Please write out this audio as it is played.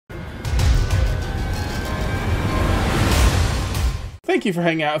Thank you for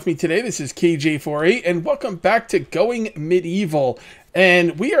hanging out with me today. This is KJ48, and welcome back to Going Medieval.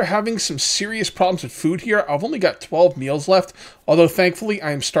 And we are having some serious problems with food here. I've only got 12 meals left, although thankfully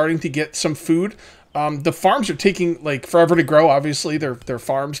I am starting to get some food. The farms are taking like forever to grow. Obviously, they're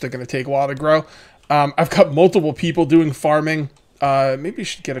farms. They're going to take a while to grow. I've got multiple people doing farming. Maybe you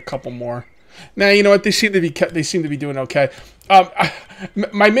should get a couple more. Now, you know what? They seem to be doing okay.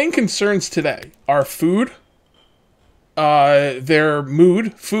 My main concerns today are food. Their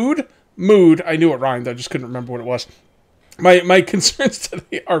mood. I knew it rhymed. I just couldn't remember what it was. My concerns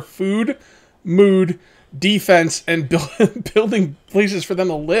today are food, mood, defense, and building places for them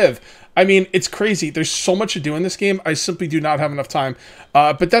to live. I mean, it's crazy. There's so much to do in this game. I simply do not have enough time.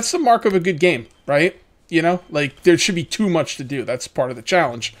 But that's the mark of a good game, right? You know, like there should be too much to do. That's part of the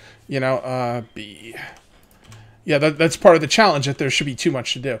challenge. You know, B. Yeah, that's part of the challenge, that there should be too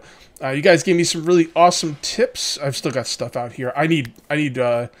much to do. You guys gave me some really awesome tips. I've still got stuff out here. I need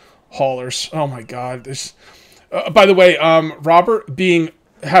haulers. Oh my god. This. By the way, Robert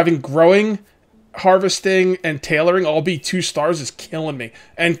having growing, harvesting, and tailoring all be 2 stars is killing me.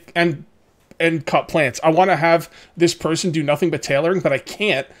 And cut plants. I want to have this person do nothing but tailoring, but I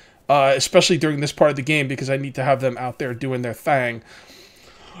can't, especially during this part of the game because I need to have them out there doing their thing.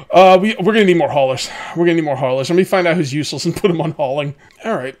 We're gonna need more haulers. Let me find out who's useless and put them on hauling.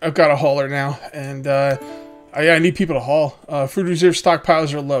 All right, I've got a hauler now, and I need people to haul. Food reserve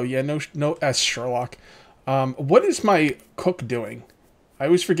stockpiles are low. Yeah, no S, Sherlock. What is my cook doing? I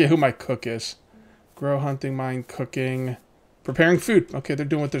always forget who my cook is. Grow, hunting, mine, cooking, preparing food. Okay, they're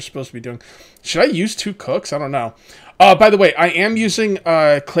doing what they're supposed to be doing. Should I use 2 cooks? I don't know. By the way, I am using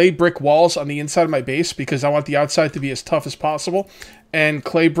clay brick walls on the inside of my base because I want the outside to be as tough as possible. And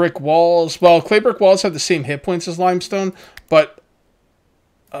clay brick walls, well, clay brick walls have the same hit points as limestone, but,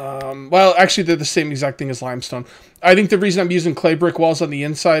 well, actually, they're the same exact thing as limestone. I think the reason I'm using clay brick walls on the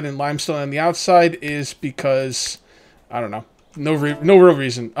inside and limestone on the outside is because, I don't know, no real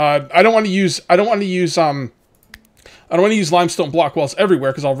reason. I don't want to use limestone block walls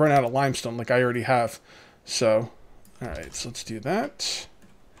everywhere because I'll run out of limestone like I already have. So, all right, so let's do that.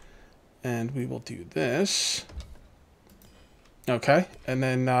 And we will do this. Okay, and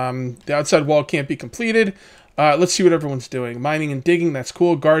then the outside wall can't be completed. Let's see what everyone's doing. Mining and digging, that's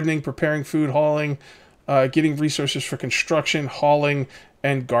cool. Gardening, preparing food, hauling, getting resources for construction, hauling,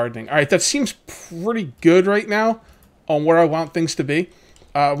 and gardening. All right, that seems pretty good right now on where I want things to be.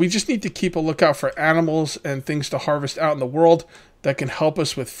 We just need to keep a lookout for animals and things to harvest out in the world that can help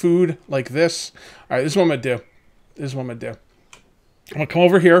us with food like this. All right, this is what I'm going to do. I'm going to come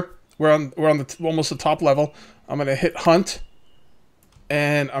over here. We're on almost the top level. I'm going to hit hunt.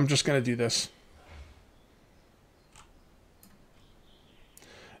 And I'm just going to do this.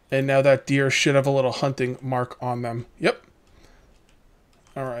 And now that deer should have a little hunting mark on them. Yep.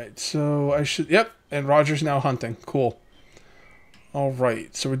 All right. So I should... Yep. And Roger's now hunting. Cool. All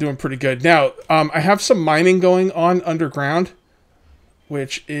right. So we're doing pretty good. Now, I have some mining going on underground.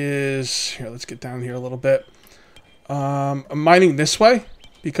 Which is... Here, let's get down here a little bit. I'm mining this way.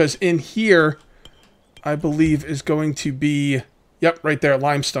 Because in here, I believe, is going to be... Yep, right there,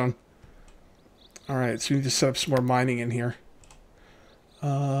 limestone. Alright, so we need to set up some more mining in here.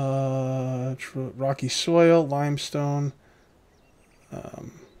 Rocky soil, limestone.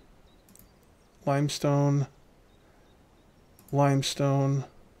 Limestone. Alright,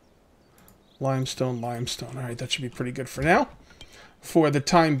 that should be pretty good for now. For the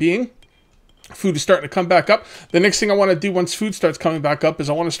time being. Food is starting to come back up. The next thing I want to do once food starts coming back up is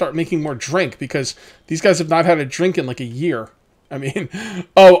I want to start making more drink. Because these guys have not had a drink in like a year. I mean,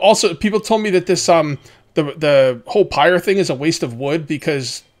 oh, also, people told me that this, the whole pyre thing is a waste of wood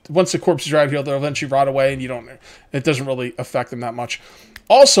because once the corpses are out here, they'll eventually rot away and it doesn't really affect them that much.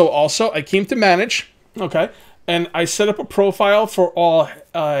 Also, I came to manage, okay, and I set up a profile for all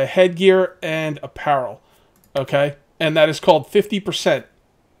headgear and apparel, okay, and that is called 50%,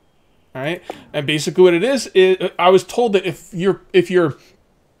 all right, and basically what it is I was told that if your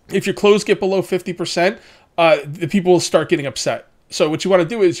clothes get below 50%, the people will start getting upset. So what you want to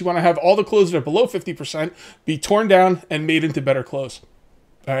do is you want to have all the clothes that are below 50% be torn down and made into better clothes.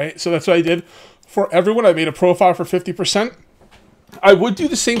 All right, so that's what I did for everyone. I made a profile for 50%. I would do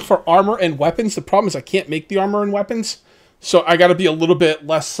the same for armor and weapons. The problem is I can't make the armor and weapons, so I got to be a little bit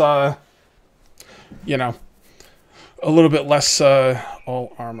less, you know,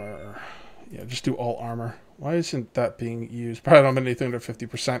 all armor. Yeah, just do all armor. Why isn't that being used? Probably don't have anything under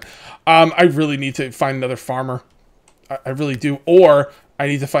 50%. I really need to find another farmer. I really do. Or I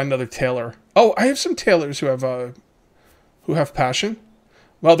need to find another tailor. Oh, I have some tailors who have passion.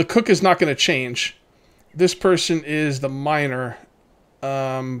 Well, the cook is not going to change. This person is the miner.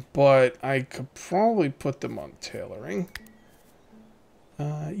 But I could probably put them on tailoring.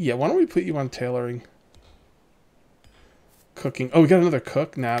 Yeah, why don't we put you on tailoring? Cooking. Oh, we got another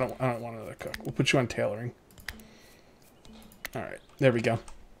cook? Nah, I don't want another cook. We'll put you on tailoring. Alright, there we go.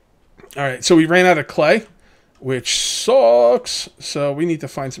 Alright, so we ran out of clay, which sucks. So we need to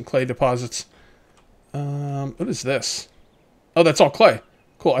find some clay deposits. What is this? Oh, that's all clay.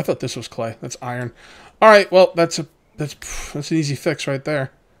 Cool, I thought this was clay. That's iron. Alright, well, that's an easy fix right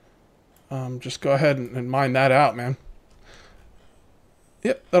there. Just go ahead and mine that out, man.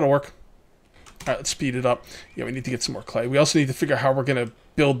 Yep, that'll work. Alright, let's speed it up. Yeah, we need to get some more clay. We also need to figure out how we're going to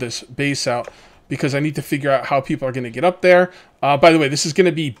build this base out, because I need to figure out how people are going to get up there. By the way, this is going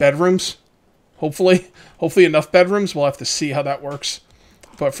to be bedrooms, hopefully. Hopefully enough bedrooms. We'll have to see how that works.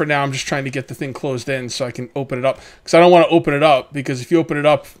 But for now, I'm just trying to get the thing closed in so I can open it up. Because I don't want to open it up, because if you open it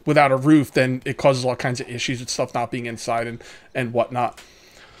up without a roof, then it causes all kinds of issues with stuff not being inside and whatnot.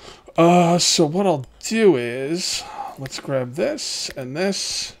 So what I'll do is, let's grab this and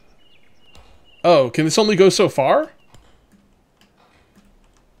this. Oh, can this only go so far?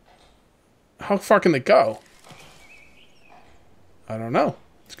 How far can it go? I don't know.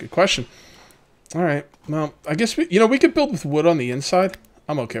 It's a good question. All right. Well, I guess we could build with wood on the inside.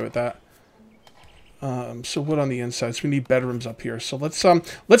 I'm okay with that. So wood on the inside. So we need bedrooms up here. So let's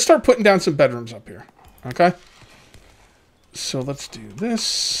start putting down some bedrooms up here. Okay. So let's do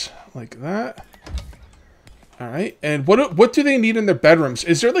this like that. All right. And what do they need in their bedrooms?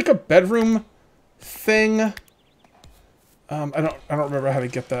 Is there like a bedroom thing? I don't remember how to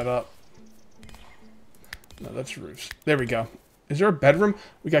get that up. No, that's roofs. There we go. Is there a bedroom?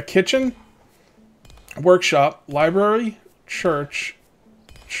 We got kitchen, workshop, library, church,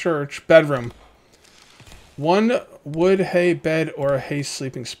 bedroom. One wood, hay, bed, or a hay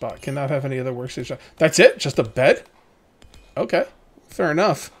sleeping spot. Cannot have any other workstation. That's it? Just a bed? Okay. Fair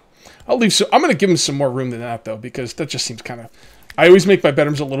enough. I'm going to give them some more room than that, though, because that just seems kind of... I always make my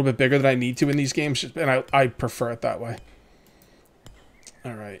bedrooms a little bit bigger than I need to in these games, and I prefer it that way.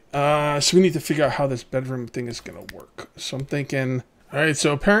 Alright, so we need to figure out how this bedroom thing is going to work. So I'm thinking... Alright,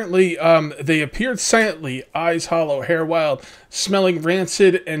 so apparently they appeared silently, eyes hollow, hair wild, smelling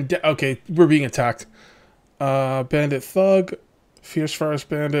rancid, and... Okay, we're being attacked. Bandit thug, fierce forest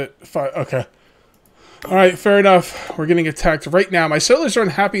bandit, okay. Alright, fair enough. We're getting attacked right now. My settlers are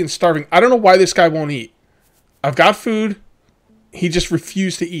unhappy and starving. I don't know why this guy won't eat. I've got food. He just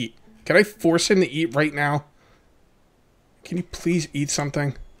refused to eat. Can I force him to eat right now? Can you please eat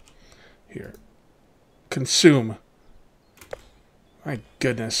something? Here. Consume. My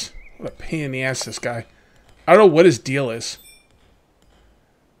goodness. What a pain in the ass this guy. I don't know what his deal is.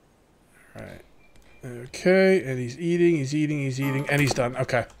 Alright. Okay, and he's eating, and he's done.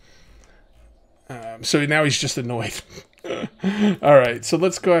 Okay. So now he's just annoyed. Alright, so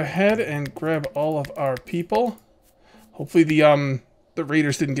let's go ahead and grab all of our people. Hopefully the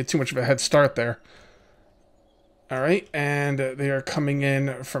raiders didn't get too much of a head start there. Alright, and they are coming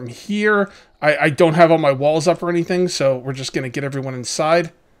in from here. I don't have all my walls up or anything, so we're just going to get everyone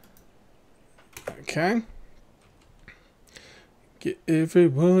inside. Okay. Get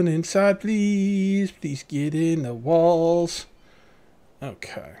everyone inside, please. Please get in the walls.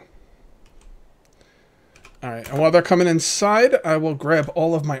 Okay. Alright, and while they're coming inside, I will grab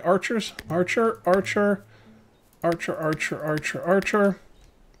all of my archers. Archer.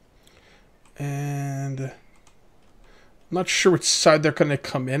 And... I'm not sure which side they're going to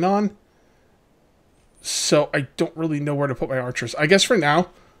come in on. So I don't really know where to put my archers. I guess for now,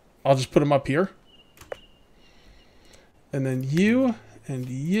 I'll just put them up here. And then you and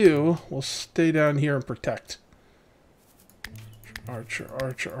you will stay down here and protect. Archer.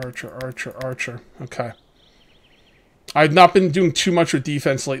 Okay. I've not been doing too much with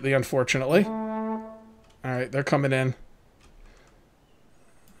defense lately, unfortunately. Alright, they're coming in.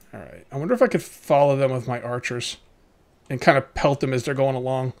 Alright, I wonder if I could follow them with my archers. And kind of pelt them as they're going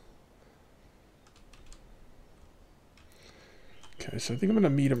along. Okay, so I think I'm going to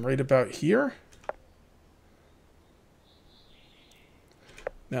meet them right about here.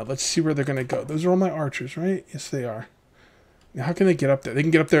 Now, let's see where they're going to go. Those are all my archers, right? Yes, they are. Now, how can they get up there? They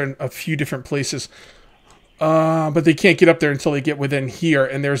can get up there in a few different places. But they can't get up there until they get within here,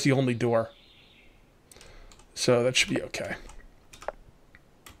 and there's the only door. So that should be okay.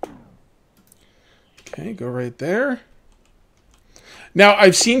 Okay, go right there. Now,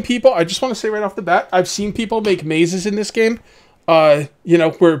 I've seen people, I just want to say right off the bat, I've seen people make mazes in this game, you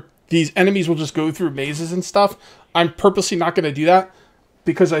know, where these enemies will just go through mazes and stuff. I'm purposely not going to do that,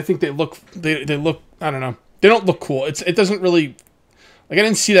 because I think they look, I don't know, they don't look cool. It doesn't really, like, I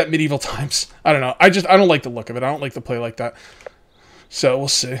didn't see that medieval times. I don't know, I don't like the look of it. I don't like to play like that. So we'll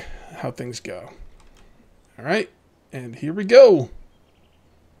see how things go. All right, and here we go.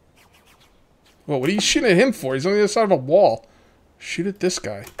 Well, what are you shooting at him for? He's on the other side of a wall. Shoot at this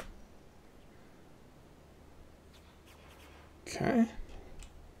guy. Okay.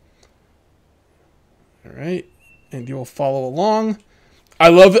 All right, and you will follow along. I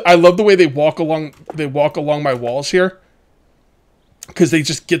love the way they walk along. They walk along my walls here, because they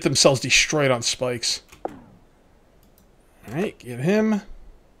just get themselves destroyed on spikes. All right, get him.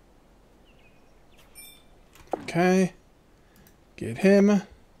 Okay, get him.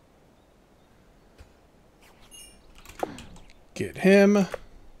 Get him.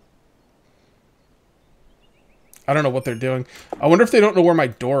 I don't know what they're doing. I wonder if they don't know where my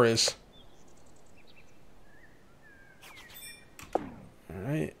door is.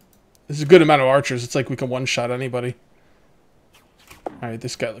 Alright. This is a good amount of archers. It's like we can one-shot anybody. Alright,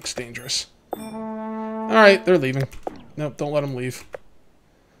 this guy looks dangerous. Alright, they're leaving. Nope, don't let them leave.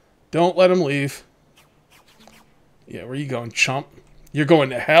 Don't let them leave. Yeah, where are you going, chump? You're going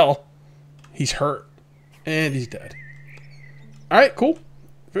to hell. He's hurt. And he's dead. Alright, cool.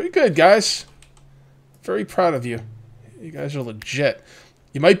 Very good, guys. Very proud of you. You guys are legit.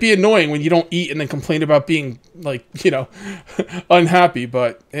 You might be annoying when you don't eat and then complain about being, like, you know, unhappy.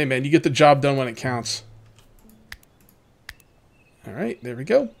 But, hey, man, you get the job done when it counts. Alright, there we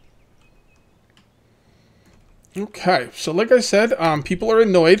go. Okay, so like I said, people are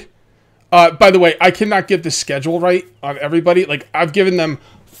annoyed. By the way, I cannot get the schedule right on everybody. Like, I've given them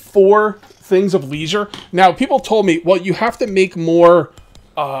 4 things of leisure. Now, people told me, well, you have to make more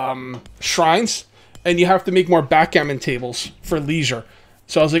shrines, and you have to make more backgammon tables for leisure.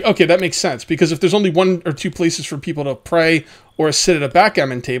 So I was like, okay, that makes sense, because if there's only 1 or 2 places for people to pray or sit at a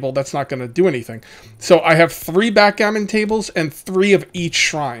backgammon table, that's not going to do anything. So I have 3 backgammon tables and 3 of each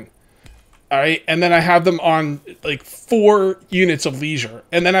shrine. All right, and then I have them on like 4 units of leisure,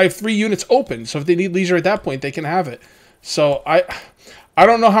 and then I have 3 units open. So if they need leisure at that point, they can have it. So I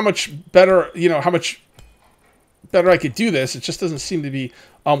don't know how much better, you know, how much better I could do this. It just doesn't seem to be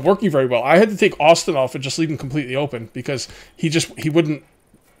working very well. I had to take Austin off and just leave him completely open because he wouldn't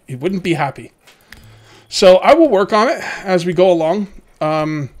be happy. So I will work on it as we go along.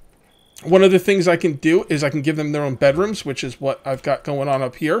 One of the things I can do is I can give them their own bedrooms, which is what I've got going on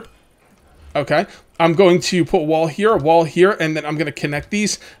up here. Okay, I'm going to put a wall here, and then I'm going to connect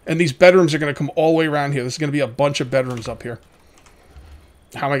these, and these bedrooms are going to come all the way around here. There's going to be a bunch of bedrooms up here.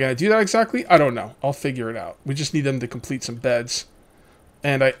 How am I going to do that exactly? I don't know. I'll figure it out. We just need them to complete some beds.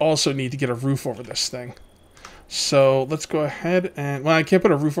 And I also need to get a roof over this thing. So let's go ahead and... Well, I can't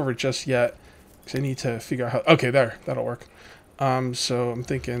put a roof over it just yet, because I need to figure out how... Okay, there. That'll work. So I'm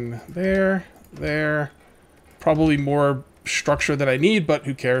thinking there. Probably more structure than I need, but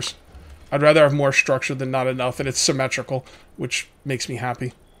who cares? I'd rather have more structure than not enough, and it's symmetrical, which makes me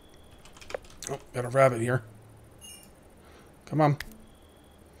happy. Oh, got a rabbit here. Come on.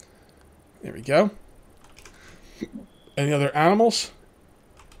 There we go. Any other animals?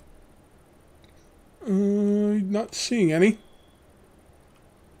 Not seeing any.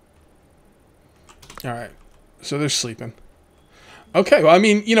 Alright. So they're sleeping. Okay, well, I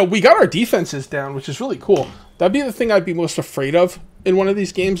mean, you know, we got our defenses down, which is really cool. That'd be the thing I'd be most afraid of in one of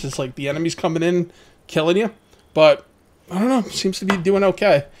these games. It's like the enemies coming in, killing you. But, I don't know. Seems to be doing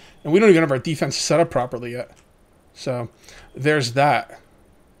okay. And we don't even have our defense set up properly yet. So, there's that.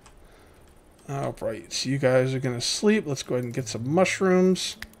 Alright, so you guys are going to sleep. Let's go ahead and get some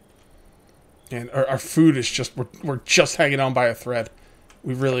mushrooms. And our food is just, we're just hanging on by a thread.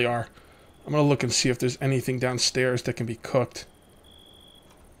 We really are. I'm going to look and see if there's anything downstairs that can be cooked.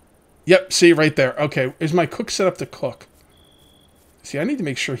 Yep, see, right there. Okay, is my cook set up to cook? See, I need to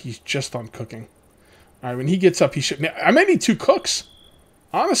make sure he's just on cooking. Alright, when he gets up, he should... I might need 2 cooks.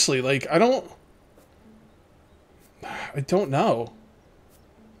 Honestly, like, I don't know.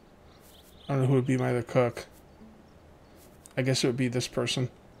 I don't know who would be my other cook. I guess it would be this person.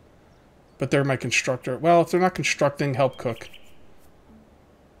 But they're my constructor. Well, if they're not constructing, help cook.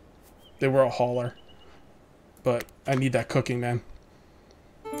 They were a hauler. But I need that cooking, man.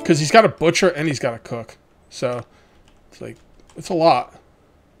 Because he's got a butcher and he's got a cook. So, it's like, it's a lot.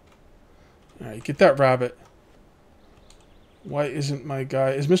 Alright, get that rabbit. Why isn't my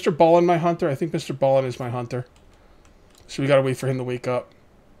guy... Is Mr. Ballin my hunter? I think Mr. Ballin is my hunter. So we gotta wait for him to wake up.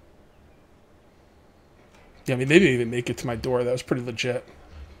 Yeah, I mean, they didn't even make it to my door. That was pretty legit.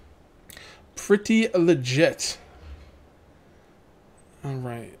 Pretty legit.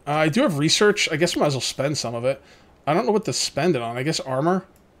 Alright. I do have research. I guess I might as well spend some of it. I don't know what to spend it on. I guess armor?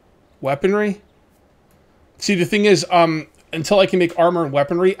 Weaponry? See, the thing is, until I can make armor and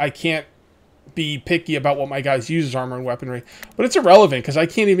weaponry, I can't be picky about what my guys use as armor and weaponry. But it's irrelevant because I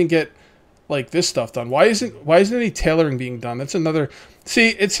can't even get like this stuff done. Why isn't any tailoring being done? That's another. See,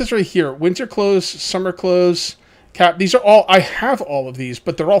 it says right here, winter clothes, summer clothes, cap. These are all, I have all of these,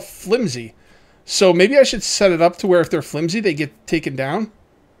 but they're all flimsy. So maybe I should set it up to where if they're flimsy, they get taken down.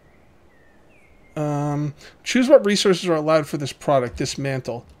 Choose what resources are allowed for this product.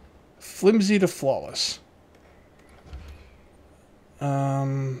 Dismantle. Flimsy to flawless.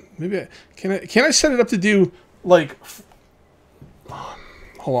 Maybe can I set it up to do like?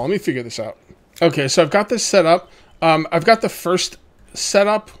 Hold on, let me figure this out. Okay, so I've got this set up. I've got the first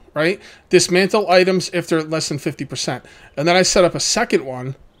setup, right? Dismantle items if they're less than 50%, and then I set up a second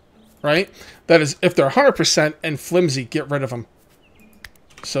one, right? That is if they're 100% and flimsy, get rid of them.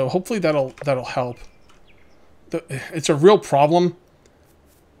 So hopefully that'll help. It's a real problem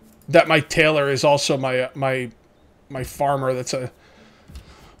that my tailor is also my farmer. It's a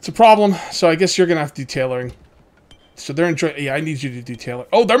problem. So I guess you're gonna have to do tailoring. So they're enjoying. Yeah, I need you to do tailoring.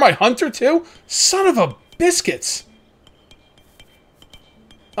 Oh, they're my hunter too. Son of a biscuits.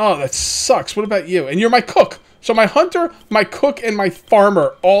 Oh, that sucks. What about you? And you're my cook. So my hunter, my cook, and my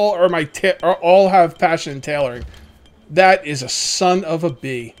farmer all have passion in tailoring. That is a son of a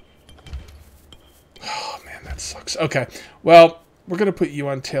bee. Oh man, that sucks. Okay, well, we're gonna put you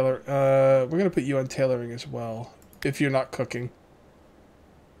on tailor. We're gonna put you on tailoring as well. If you're not cooking,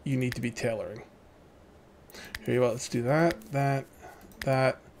 you need to be tailoring. Here you go. Let's do that,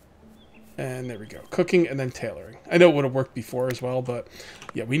 and there we go. Cooking and then tailoring. I know it would have worked before as well, but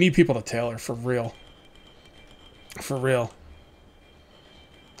yeah, we need people to tailor for real. For real.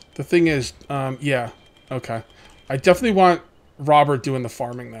 The thing is, yeah, okay. I definitely want Robert doing the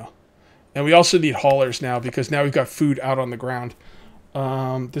farming though. And we also need haulers now because now we've got food out on the ground.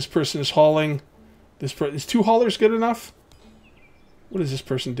 This person is hauling. Is 2 haulers good enough? What is this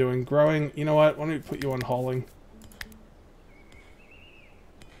person doing? Growing. You know what? Why don't we put you on hauling?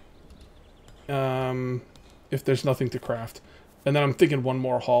 If there's nothing to craft. And then I'm thinking 1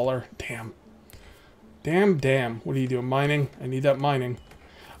 more hauler. Damn. Damn. What are you doing? Mining? I need that mining.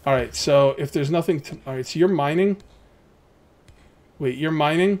 Alright, so if there's nothing to... Alright, so you're mining. Wait, you're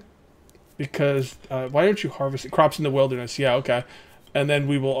mining? Because, why aren't you harvesting? Crops in the wilderness. Yeah, okay. And then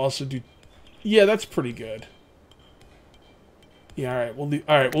we will also do... Yeah, that's pretty good. Yeah, alright,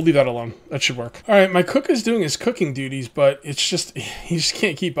 we'll leave that alone. That should work. Alright, my cook is doing his cooking duties, but it's just... He just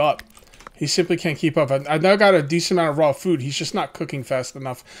can't keep up. He simply can't keep up. I've now got a decent amount of raw food. He's just not cooking fast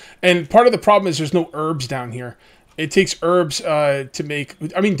enough. And part of the problem is there's no herbs down here. It takes herbs to make...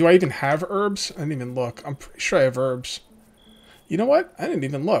 I mean, do I even have herbs? I didn't even look. I'm pretty sure I have herbs. You know what? I didn't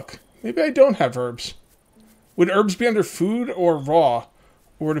even look. Maybe I don't have herbs. Would herbs be under food or raw?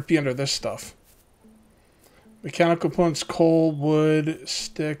 Or would it be under this stuff? Mechanical components, coal, wood,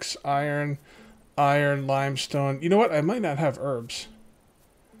 sticks, iron, limestone. You know what? I might not have herbs.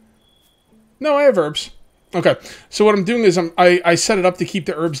 No, I have herbs. Okay, so what I'm doing is I set it up to keep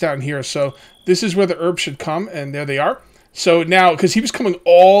the herbs down here. So this is where the herbs should come, and there they are. So now, because he was coming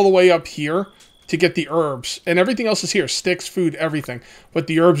all the way up here to get the herbs, and everything else is here, sticks, food, everything. But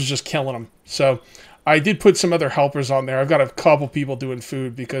the herbs is just killing him. So I did put some other helpers on there. I've got a couple people doing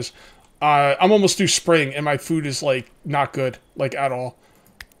food because I'm almost through spring, and my food is, like, not good, like, at all.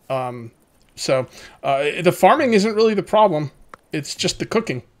 So the farming isn't really the problem. It's just the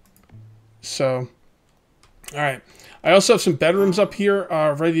cooking. So... Alright, I also have some bedrooms up here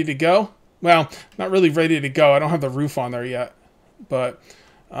ready to go. Well, not really ready to go. I don't have the roof on there yet. But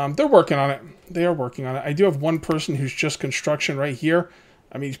they're working on it. They are working on it. I do have one person who's just construction right here.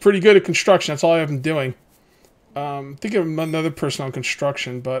 I mean, he's pretty good at construction. That's all I have him doing. Think of another person on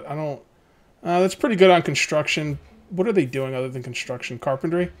construction, but I don't... that's pretty good on construction. What are they doing other than construction?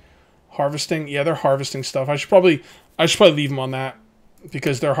 Carpentry? Harvesting? Yeah, they're harvesting stuff. I should probably leave them on that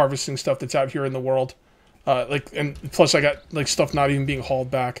because they're harvesting stuff that's out here in the world. And plus I got like stuff not even being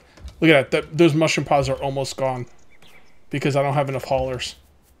hauled back. Look at that. Those mushroom pods are almost gone because I don't have enough haulers.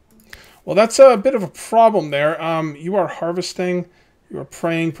 Well, that's a bit of a problem there. You are harvesting. You are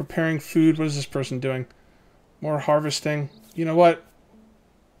praying, preparing food. What is this person doing? More harvesting. You know what?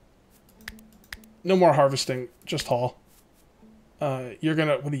 No more harvesting. Just haul. You're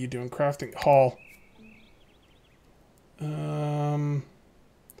gonna... What are you doing? Crafting. Haul.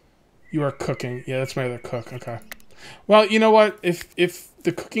 You are cooking. Yeah, that's my other cook. Okay. Well, you know what? If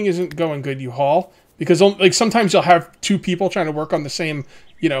the cooking isn't going good, you haul. Because, like, sometimes you'll have 2 people trying to work on the same,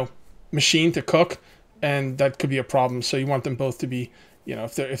 you know, machine to cook. And that could be a problem. So you want them both to be, you know,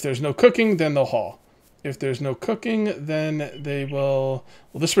 if there's no cooking, then they'll haul. If there's no cooking, then they will...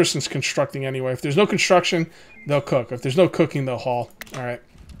 Well, this person's constructing anyway. If there's no construction, they'll cook. If there's no cooking, they'll haul. All right.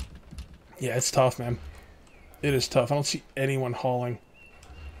 Yeah, it's tough, man. It is tough. I don't see anyone hauling.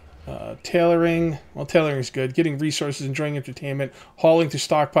 Tailoring. Well, tailoring is good. Getting resources, enjoying entertainment, hauling to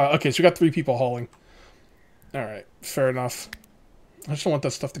stockpile. Okay, so we got 3 people hauling. All right, fair enough. I just don't want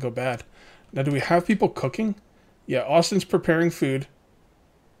that stuff to go bad. Now, do we have people cooking? Yeah, Austin's preparing food.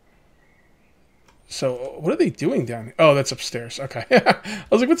 So, what are they doing down here? Oh, that's upstairs. Okay. I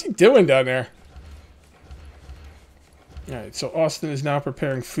was like, what's he doing down there? All right, so Austin is now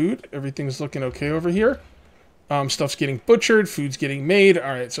preparing food. Everything's looking okay over here. Stuff's getting butchered. Food's getting made.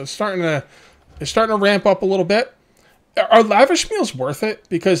 All right, so it's starting to ramp up a little bit. Are lavish meals worth it?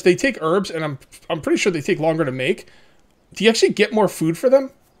 Because they take herbs, and I'm pretty sure they take longer to make. Do you actually get more food for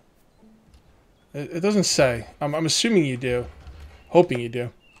them? It doesn't say. I'm assuming you do. Hoping you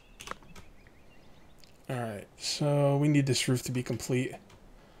do. Alright, so we need this roof to be complete.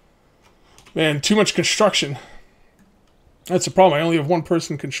 Man, too much construction. That's the problem. I only have 1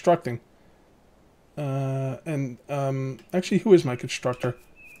 person constructing. Actually, who is my constructor?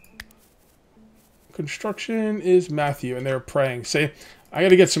 Construction is Matthew, and they're praying. Say, I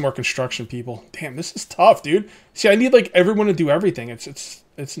gotta get some more construction people. Damn, this is tough, dude. See, I need, like, everyone to do everything.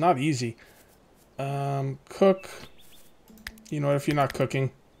 It's not easy. Cook. You know what, if you're not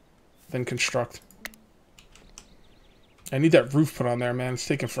cooking, then construct. I need that roof put on there, man. It's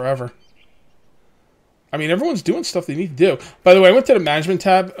taking forever. I mean, everyone's doing stuff they need to do. By the way, I went to the management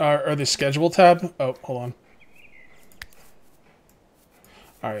tab, or the schedule tab. Oh, hold on.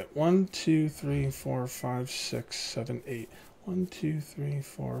 Alright, 1, 2, 3, 4, 5, 6, 7, 8. 1, 2, 3,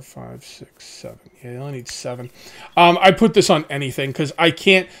 4, 5, 6, 7. Yeah, you only need 7. I put this on anything, because I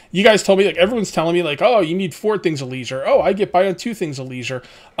can't... You guys told me, like, everyone's telling me, like, oh, you need 4 things of leisure. Oh, I get by on 2 things of leisure.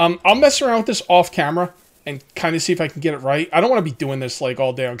 I'll mess around with this off camera and kind of see if I can get it right. I don't want to be doing this, like,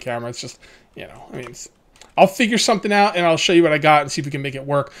 all day on camera. It's just, you know, I mean... I'll figure something out, and I'll show you what I got and see if we can make it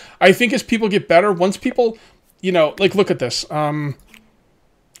work. I think as people get better, once people, you know, like, look at this.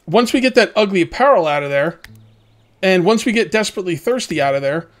 Once we get that ugly apparel out of there, and once we get desperately thirsty out of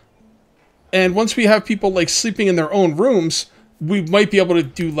there, and once we have people, like, sleeping in their own rooms, we might be able to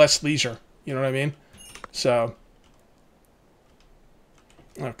do less leisure. You know what I mean? So,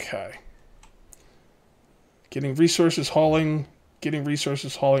 okay. Getting resources, hauling... Getting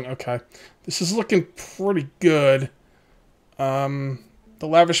resources, hauling. Okay. This is looking pretty good. The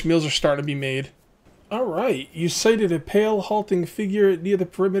lavish meals are starting to be made. Alright. You sighted a pale, halting figure near the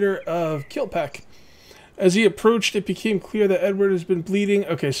perimeter of Kilpack. As he approached, it became clear that Edward has been bleeding.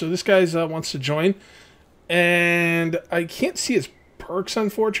 Okay, so this guy wants to join. And I can't see his perks,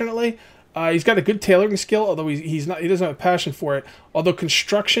 unfortunately. He's got a good tailoring skill, although he doesn't have a passion for it. Although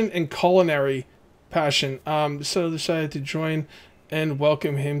construction and culinary passion. So decided to join and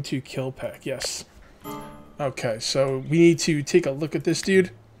welcome him to Kilpack. Yes. Okay, so we need to take a look at this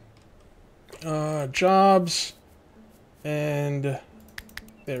dude. Jobs. And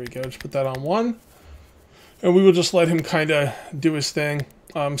there we go. Just put that on 1. And we will just let him kind of do his thing.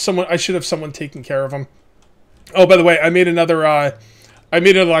 I should have someone taking care of him. Oh, by the way, I made another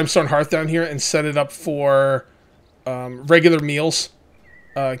limestone hearth down here and set it up for regular meals.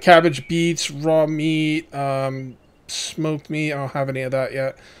 Cabbage, beets, raw meat, smoked meat. I don't have any of that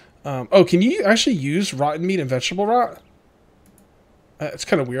yet. Oh, can you actually use rotten meat and vegetable rot? It's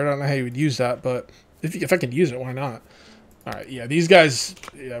kind of weird. I don't know how you would use that, but if I could use it, why not? All right, yeah, these guys,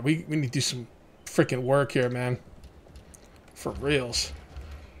 yeah, we need to do some freaking work here, man. For reals.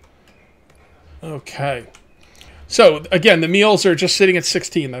 Okay. So, again, the meals are just sitting at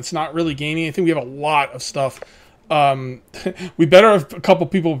 16. That's not really gaining anything. We have a lot of stuff. We better have a couple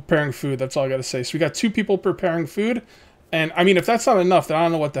people preparing food. That's all I got to say. So we got 2 people preparing food. And, I mean, if that's not enough, then I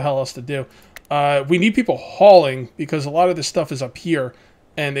don't know what the hell else to do. We need people hauling because a lot of this stuff is up here.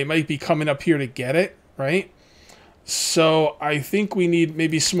 And they might be coming up here to get it, right? So I think we need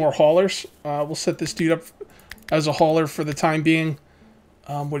maybe some more haulers. We'll set this dude up as a hauler for the time being.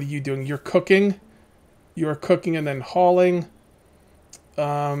 What are you doing? You're cooking. You are cooking and then hauling.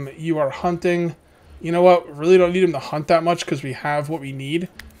 You are hunting. You know what? We really don't need him to hunt that much because we have what we need.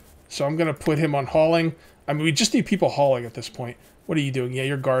 So I'm going to put him on hauling. I mean, we just need people hauling at this point. What are you doing? Yeah,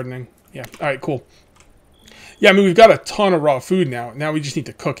 you're gardening. Yeah. All right, cool. Yeah, I mean, we've got a ton of raw food now. Now we just need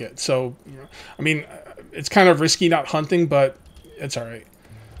to cook it. So, I mean, it's kind of risky not hunting, but it's all right.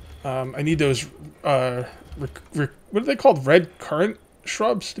 I need those, what are they called? Red currant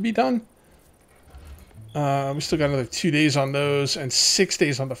shrubs to be done. We still got another 2 days on those and 6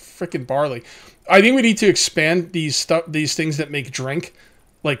 days on the frickin' barley. I think we need to expand these things that make drink,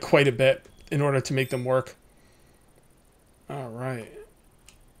 like, quite a bit in order to make them work. All right.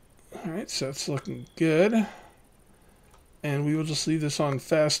 All right, so it's looking good. And we will just leave this on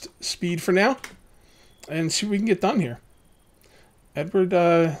fast speed for now. And see what we can get done here. Edward,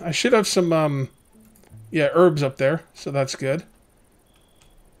 I should have some, yeah, herbs up there. So that's good.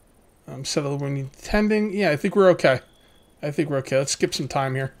 Settle when you tending. Yeah, I think we're okay. I think we're okay. Let's skip some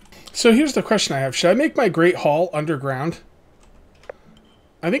time here. So here's the question I have. Should I make my Great Hall underground?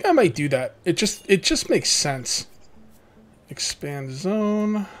 I think I might do that. It just makes sense. Expand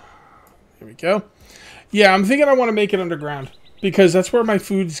zone. Here we go. Yeah, I'm thinking I want to make it underground. Because that's where my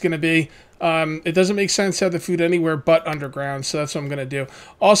food is going to be. It doesn't make sense to have the food anywhere but underground, so that's what I'm going to do.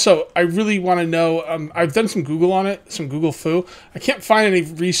 Also, I really want to know, I've done some Google on it, some Google foo. I can't find any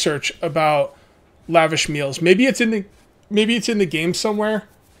research about lavish meals. Maybe it's in the game somewhere.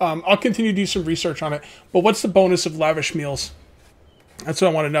 I'll continue to do some research on it. But what's the bonus of lavish meals? That's what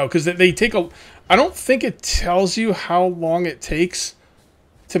I want to know, because they take I don't think it tells you how long it takes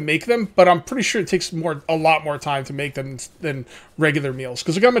to make them, but I'm pretty sure it takes a lot more time to make them than regular meals.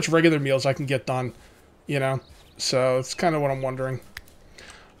 Because look how much regular meals I can get done, you know? So it's kind of what I'm wondering.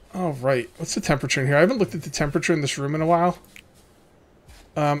 All right, what's the temperature in here? I haven't looked at the temperature in this room in a while.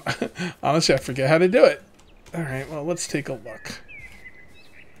 Honestly, I forget how to do it. All right, well, let's take a look.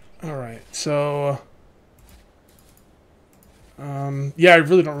 All right, so... yeah, I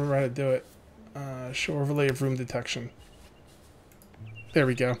really don't remember how to do it. Show overlay of room detection. There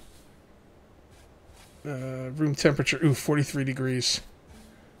we go. Room temperature. Ooh, 43 degrees.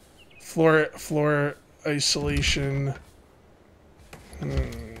 Floor isolation.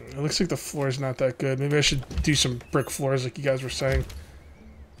 It looks like the floor is not that good. Maybe I should do some brick floors like you guys were saying.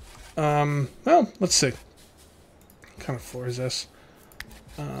 Well, let's see. What kind of floor is this?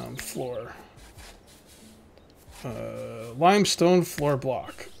 Floor. Limestone floor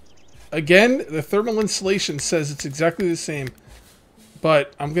block. Again, the thermal insulation says it's exactly the same.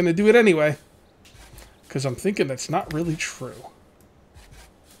 But I'm going to do it anyway. Because I'm thinking that's not really true.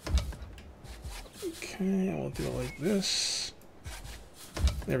 Okay, we'll do it like this.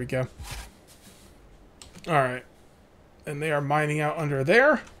 There we go. Alright. And they are mining out under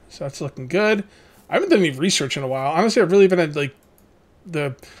there. So that's looking good. I haven't done any research in a while. Honestly, I really haven't had, like,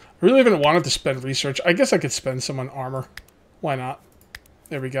 I really haven't wanted to spend research. I guess I could spend some on armor. Why not?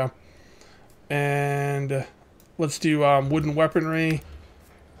 There we go. And let's do wooden weaponry.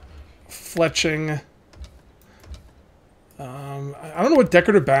 Fletching. I don't know what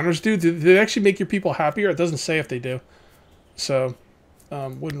decorative banners do. Do they actually make your people happier? It doesn't say if they do. So,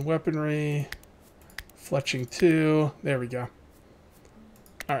 wooden weaponry. Fletching 2. There we go.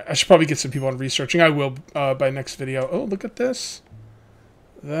 Alright, I should probably get some people on researching. I will by next video. Oh, look at this.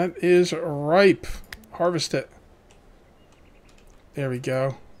 That is ripe. Harvest it. There we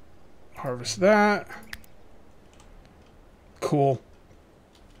go. Harvest that. Cool.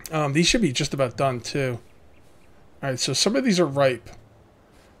 These should be just about done, too. Alright, so some of these are ripe.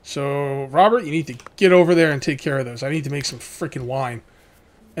 So, Robert, you need to get over there and take care of those. I need to make some freaking wine.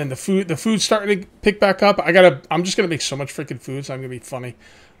 And the food's starting to pick back up. I'm just gonna make so much freaking food, so I'm gonna be funny.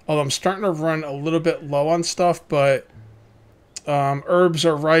 Although I'm starting to run a little bit low on stuff, but herbs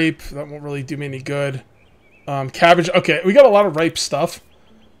are ripe. That won't really do me any good. Cabbage. Okay, we got a lot of ripe stuff.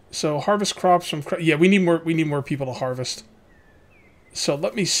 So harvest crops from. Yeah, we need more people to harvest. So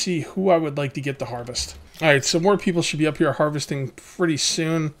let me see who I would like to get to harvest. All right, so more people should be up here harvesting pretty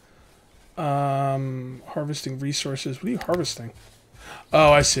soon. Harvesting resources. What are you harvesting?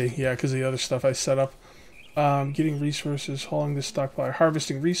 Oh, I see. Yeah, because of the other stuff I set up. Getting resources, hauling this stockpile,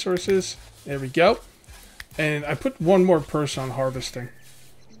 harvesting resources. There we go. And I put one more person on harvesting.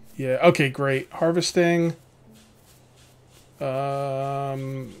 Yeah, okay, great. Harvesting.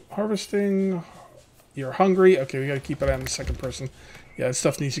 Harvesting. You're hungry. Okay, we gotta keep it on the second person. Yeah, that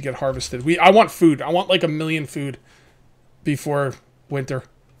stuff needs to get harvested. I want food. I want like 1 million food before winter.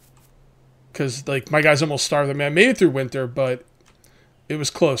 Because, like, my guy's almost starved. I mean, I made it through winter, but it was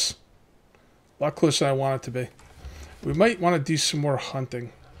close. A lot closer than I want it to be. We might want to do some more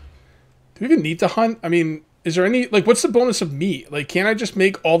hunting. Do we even need to hunt? I mean, is there any... Like, what's the bonus of meat? Like, can't I just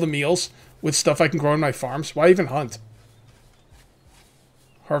make all the meals with stuff I can grow in my farms? Why even hunt?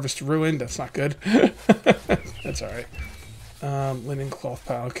 Harvest ruined. That's not good. That's alright. Linen cloth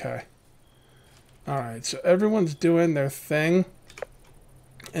pile. Okay. Alright, so everyone's doing their thing.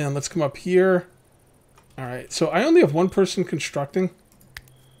 And let's come up here. Alright, so I only have one person constructing,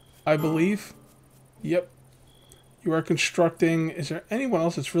 I believe. Yep. You are constructing. Is there anyone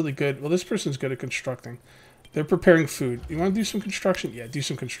else that's really good? Well, this person's good at constructing. They're preparing food. You want to do some construction? Yeah, do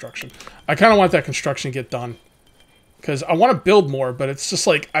some construction. I kind of want that construction to get done. Because I want to build more, but it's just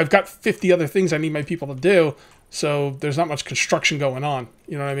like, I've got 50 other things I need my people to do, so there's not much construction going on.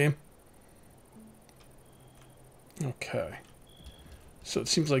 You know what I mean? Okay. So it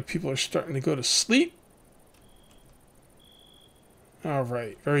seems like people are starting to go to sleep. All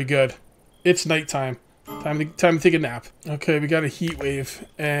right, very good. It's nighttime. Time to take a nap. Okay, we got a heat wave,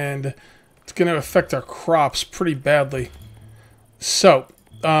 and it's going to affect our crops pretty badly. So,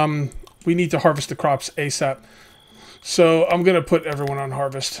 we need to harvest the crops ASAP. So I'm going to put everyone on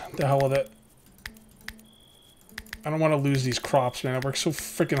harvest. The hell with it. I don't want to lose these crops, man. I worked so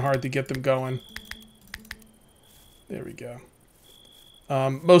freaking hard to get them going. There we go.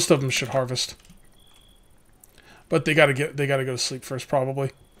 Most of them should harvest. But they gotta go to sleep first,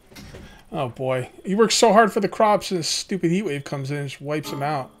 probably. Oh boy. He works so hard for the crops, and this stupid heat wave comes in and just wipes them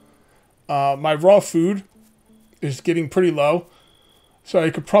out. My raw food is getting pretty low. So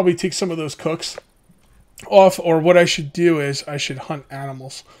I could probably take some of those cooks off, or what I should do is I should hunt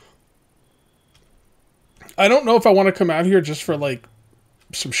animals. I don't know if I want to come out here just for like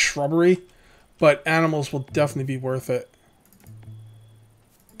some shrubbery, but animals will definitely be worth it.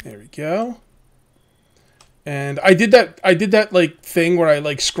 There we go. And I did that like thing where I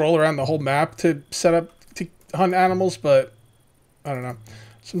like scroll around the whole map to set up to hunt animals, but I don't know.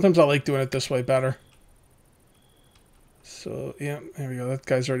 Sometimes I like doing it this way better. So yeah, there we go. That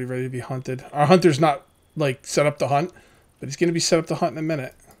guy's already ready to be hunted. Our hunter's not like set up to hunt, but he's gonna be set up to hunt in a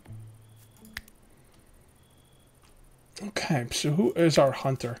minute. Okay, so who is our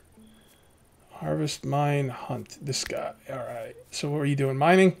hunter? Harvest, mine, hunt. This guy. Alright. So what are you doing?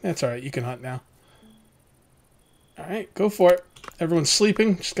 Mining? That's alright. You can hunt now. Alright, go for it. Everyone's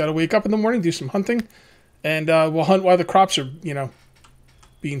sleeping. Just gotta wake up in the morning, do some hunting. And we'll hunt while the crops are, you know,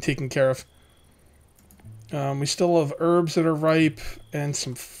 being taken care of. We still have herbs that are ripe and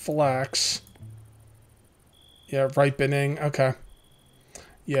some flax. Yeah, ripening. Okay.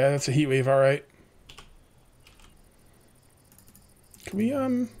 Yeah, that's a heat wave. Alright. Can we,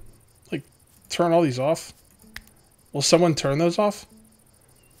 like, turn all these off? Will someone turn those off?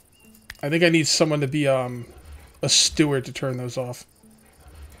 I think I need someone to be, a steward to turn those off.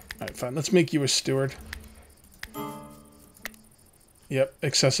 Alright, fine. Let's make you a steward. Yep,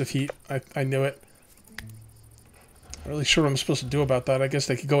 excessive heat. I knew it. Not really sure what I'm supposed to do about that. I guess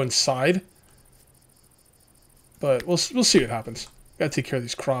they could go inside. But we'll see what happens. Gotta take care of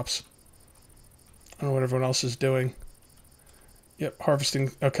these crops. I don't know what everyone else is doing. Yep,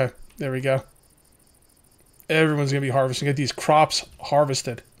 harvesting. Okay, there we go. Everyone's going to be harvesting. Get these crops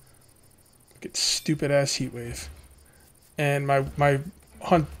harvested. Get stupid-ass heat wave. And my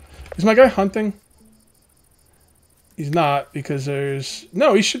hunt... Is my guy hunting? He's not, because there's...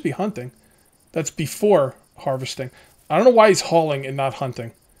 No, he should be hunting. That's before harvesting. I don't know why he's hauling and not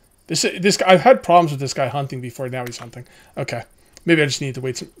hunting. This guy, I've had problems with this guy hunting before. Now he's hunting. Okay. Maybe I just need to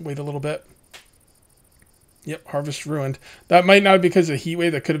wait a little bit. Yep, harvest ruined. That might not be because of heat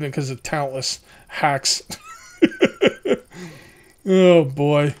wave. That could have been because of talentless hacks. Oh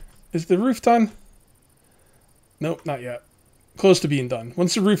boy, is the roof done? Nope, not yet. Close to being done.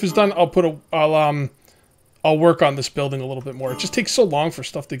 Once the roof is done, I'll work on this building a little bit more. It just takes so long for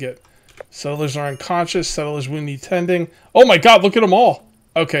stuff to get. Settlers are unconscious. Settlers will need tending. Oh my God, look at them all.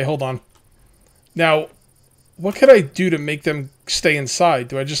 Okay, hold on. Now, what could I do to make them stay inside?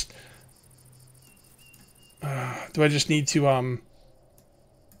 Do I just need to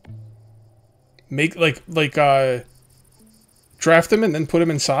make draft them and then put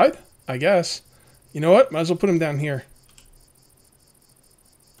them inside? I guess. You know what? Might as well put them down here.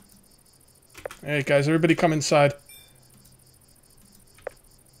 Alright guys, everybody come inside.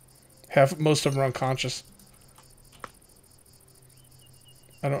 Most of them are unconscious.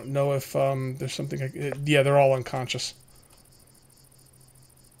 I don't know if there's something yeah, they're all unconscious.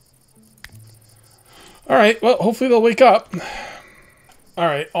 Alright, well, hopefully they'll wake up.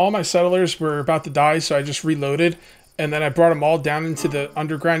 Alright, all my settlers were about to die, so I just reloaded. And then I brought them all down into the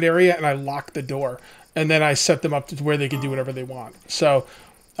underground area, and I locked the door. And then I set them up to where they could do whatever they want. So,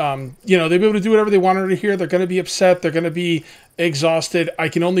 you know, they'll be able to do whatever they want over here. They're going to be upset. They're going to be exhausted. I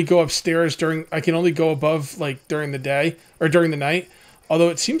can only go upstairs I can only go above, like, during the day, or during the night. Although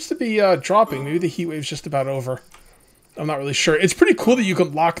it seems to be dropping. Maybe the heat wave's just about over. I'm not really sure. It's pretty cool that you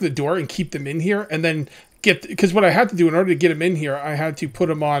can lock the door and keep them in here, and then because what I had to do in order to get them in here, I had to put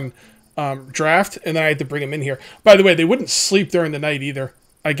them on draft, and then I had to bring them in here. By the way, they wouldn't sleep during the night either.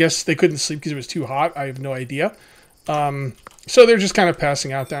 I guess they couldn't sleep because it was too hot. I have no idea. So they're just kind of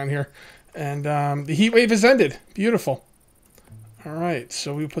passing out down here. And the heat wave has ended. Beautiful. All right,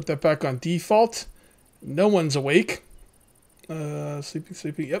 so we put that back on default. No one's awake.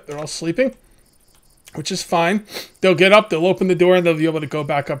 Sleeping. Yep, they're all sleeping, which is fine. They'll get up, they'll open the door, and they'll be able to go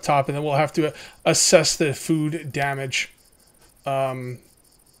back up top, and then we'll have to assess the food damage,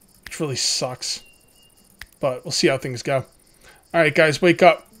 which really sucks. But we'll see how things go. All right, guys, wake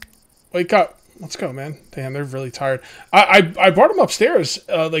up. Wake up. Let's go, man. Damn, they're really tired. I brought them upstairs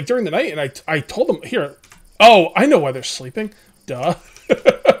like during the night, and I told them, here. Oh, I know why they're sleeping. Duh.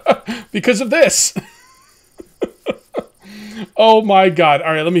 Because of this. Oh, my God.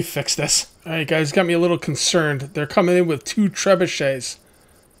 All right, let me fix this. All right, guys, got me a little concerned. They're coming in with 2 trebuchets.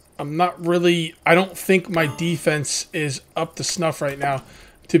 I'm not really... I don't think my defense is up to snuff right now,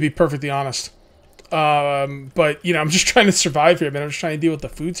 to be perfectly honest. But, you know, I'm just trying to survive here, man. I'm just trying to deal with the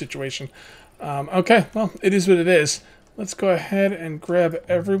food situation. Okay, well, it is what it is. Let's go ahead and grab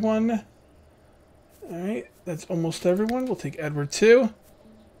everyone. Alright, that's almost everyone. We'll take Edward too.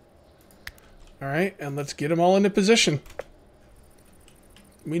 Alright, and let's get them all into position.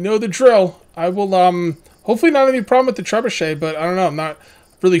 We know the drill. I will, hopefully not any problem with the trebuchet, but I don't know. I'm not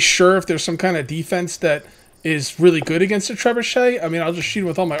really sure if there's some kind of defense that is really good against the trebuchet. I mean, I'll just shoot him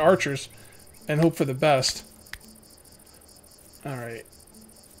with all my archers and hope for the best. Alright.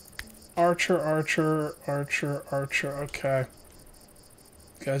 Archer, archer, archer, archer. Okay.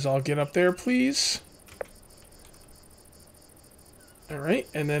 You guys all get up there, please. Alright,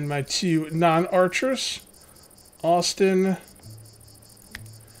 and then my 2 non-archers. Austin.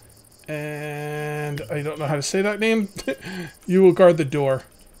 And I don't know how to say that name. You will guard the door.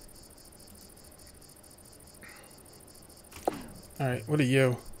 Alright, what are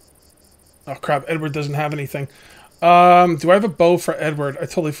you? Oh crap, Edward doesn't have anything. Do I have a bow for Edward? I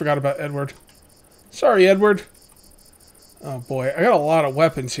totally forgot about Edward. Sorry, Edward. Oh boy, I got a lot of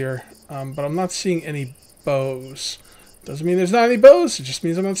weapons here, but I'm not seeing any bows. Doesn't mean there's not any bows, it just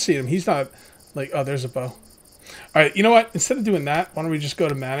means I'm not seeing them. He's not like, oh, there's a bow. Alright, you know what? Instead of doing that, why don't we just go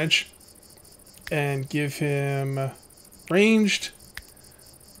to manage and give him ranged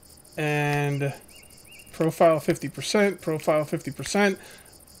and profile 50%, profile 50%,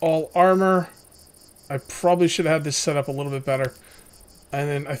 all armor. I probably should have had this set up a little bit better. And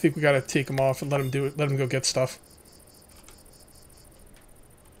then I think we gotta take him off and let him do it. Let him go get stuff.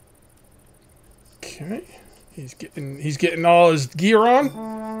 Okay. He's getting all his gear on.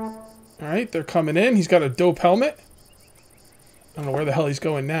 Alright, they're coming in. He's got a dope helmet. I don't know where the hell he's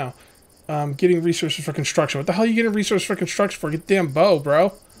going now. Getting resources for construction. What the hell are you getting resources for construction for? Get the damn bow,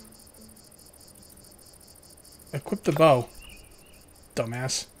 bro. Equip the bow.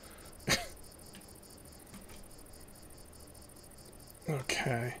 Dumbass.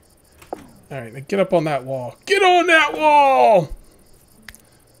 Okay. Alright, now get up on that wall. Get on that wall!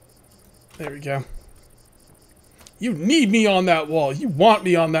 There we go. You need me on that wall. You want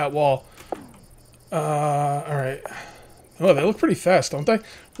me on that wall. Alright. Oh, they look pretty fast, don't they?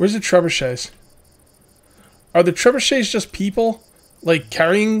 Where's the trebuchets? Are the trebuchets just people? Like,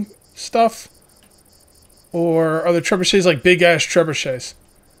 carrying stuff? Or are the trebuchets like big-ass trebuchets?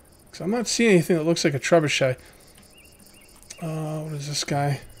 Because I'm not seeing anything that looks like a trebuchet. What is this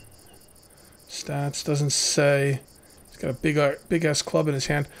guy? Stats doesn't say. He's got a big ass club in his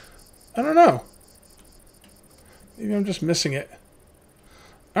hand. I don't know. Maybe I'm just missing it.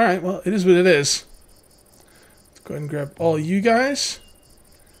 Alright, well, it is what it is. Let's go ahead and grab all you guys.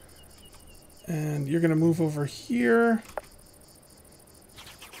 And you're going to move over here.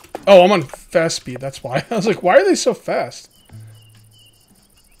 Oh, I'm on fast speed, that's why. I was like, why are they so fast?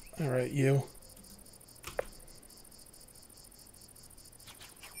 Alright, you.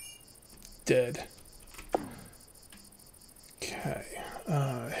 Dead. Okay.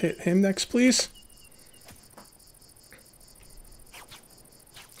 Hit him next, please.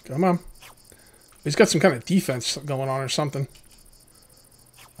 Come on. He's got some kind of defense going on or something.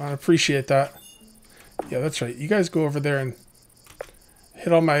 I appreciate that. Yeah, that's right. You guys go over there and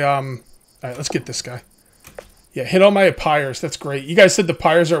hit all my, Alright, let's get this guy. Yeah, hit all my pyres. That's great. You guys said the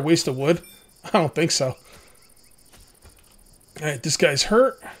pyres are a waste of wood? I don't think so. Alright, this guy's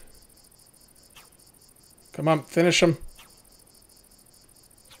hurt. Come on, finish him.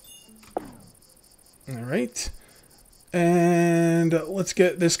 Alright. And let's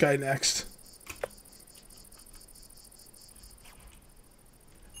get this guy next.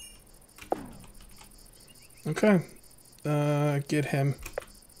 Okay. Get him.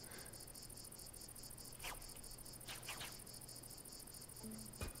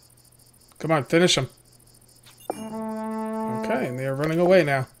 Come on, finish him. Okay, and they are running away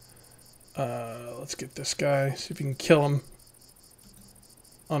now. Let's get this guy. See if we can kill him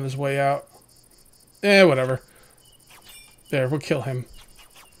on his way out. Whatever. There, we'll kill him.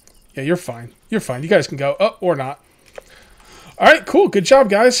 Yeah, you're fine. You're fine. You guys can go. Oh, or not. Alright, cool. Good job,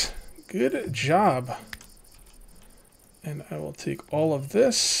 guys. Good job. And I will take all of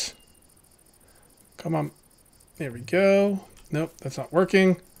this. Come on. There we go. Nope, that's not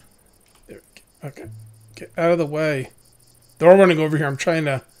working. There we go. Okay. Get out of the way. They're all running over here. I'm trying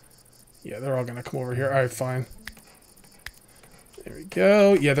to... Yeah, they're all going to come over here. All right, fine. There we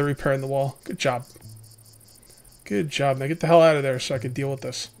go. Yeah, they're repairing the wall. Good job. Good job. Now get the hell out of there so I can deal with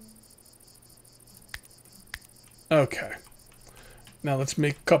this. Okay. Now let's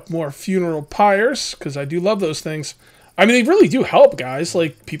make a couple more funeral pyres, because I do love those things. I mean, they really do help, guys.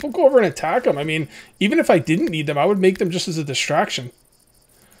 Like, people go over and attack them. I mean, even if I didn't need them, I would make them just as a distraction.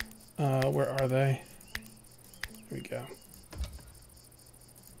 Where are they? Here we go.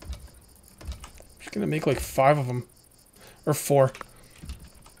 I'm just going to make like 5 of them. Or 4.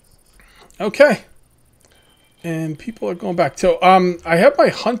 Okay. And people are going back. So, I have my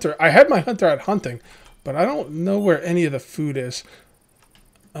hunter. I had my hunter out hunting, but I don't know where any of the food is.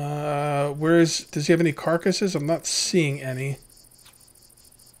 Does he have any carcasses? I'm not seeing any.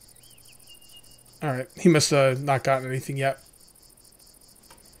 Alright, he must have not gotten anything yet.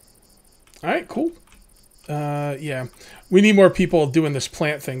 Alright, cool. Yeah. We need more people doing this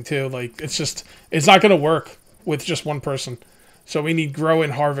plant thing too. Like, it's not gonna work with just one person. So we need grow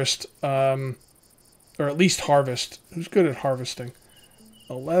and harvest, or at least harvest. Who's good at harvesting?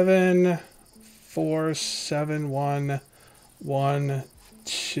 11, 4, 7, 1, 1,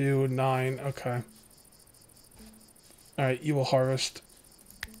 2, 9. Okay. Alright, you will harvest.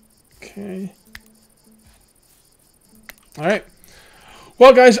 Okay. Alright.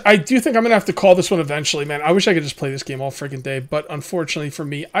 Well, guys, I do think I'm going to have to call this one eventually, man. I wish I could just play this game all freaking day, but unfortunately for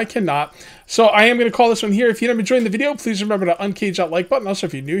me, I cannot. So I am going to call this one here. If you ended up enjoying the video, please remember to uncage that like button. Also,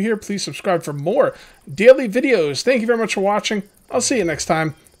 if you're new here, please subscribe for more daily videos. Thank you very much for watching. I'll see you next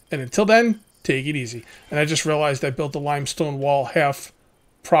time. And until then, take it easy. And I just realized I built the limestone wall, half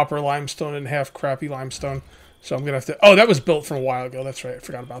proper limestone and half crappy limestone. So I'm going to have to... Oh, that was built from a while ago. That's right. I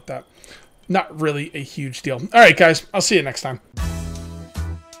forgot about that. Not really a huge deal. All right, guys. I'll see you next time.